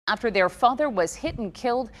after their father was hit and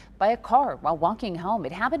killed by a car while walking home.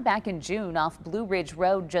 It happened back in June off Blue Ridge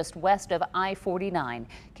Road just west of I-49.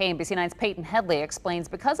 KMBC 9's Peyton Headley explains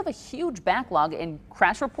because of a huge backlog in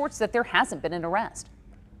crash reports that there hasn't been an arrest.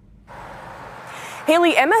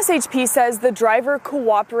 Haley, MSHP says the driver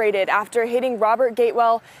cooperated after hitting Robert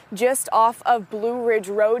Gatewell just off of Blue Ridge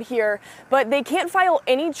Road here, but they can't file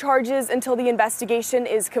any charges until the investigation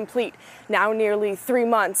is complete. Now, nearly 3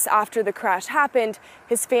 months after the crash happened,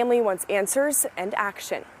 his family wants answers and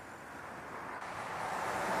action.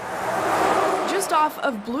 Just off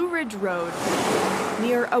of Blue Ridge Road,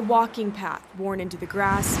 near a walking path worn into the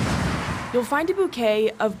grass, you'll find a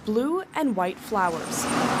bouquet of blue and white flowers,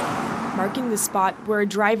 marking the spot where a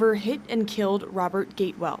driver hit and killed Robert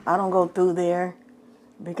Gatewell. I don't go through there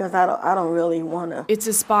because I don't really want to. It's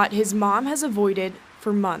a spot his mom has avoided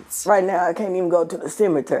for months. Right now, I can't even go to the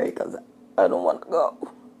cemetery because I don't want to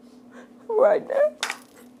go right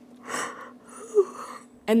now.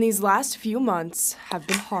 And these last few months have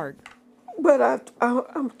been hard. But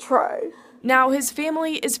I'm trying. Now his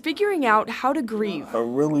family is figuring out how to grieve.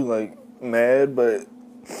 I'm really mad, but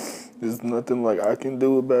there's nothing I can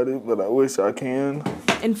do about it, but I wish I can.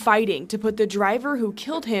 And fighting to put the driver who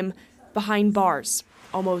killed him behind bars,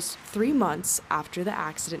 almost 3 months after the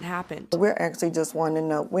accident happened. We're actually just wanting to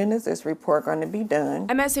know, when is this report going to be done?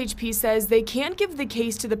 MSHP says they can't give the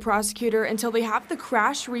case to the prosecutor until they have the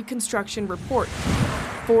crash reconstruction report.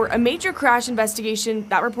 For a major crash investigation,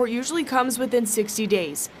 that report usually comes within 60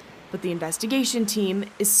 days. But the investigation team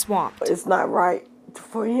is swamped. It's not right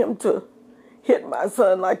for him to hit my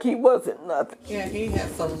son like he wasn't nothing. Yeah, he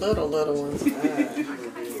had some little ones.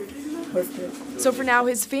 So for now,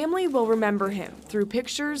 his family will remember him through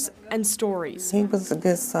pictures and stories. He was a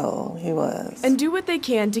good soul, he was. And do what they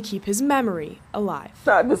can to keep his memory alive.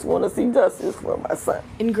 I just want to see justice for my son.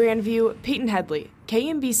 In Grandview, Peyton Headley,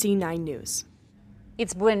 KMBC 9 News.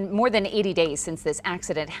 It's been more than 80 days since this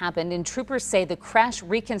accident happened, and troopers say the crash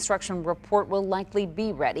reconstruction report will likely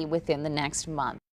be ready within the next month.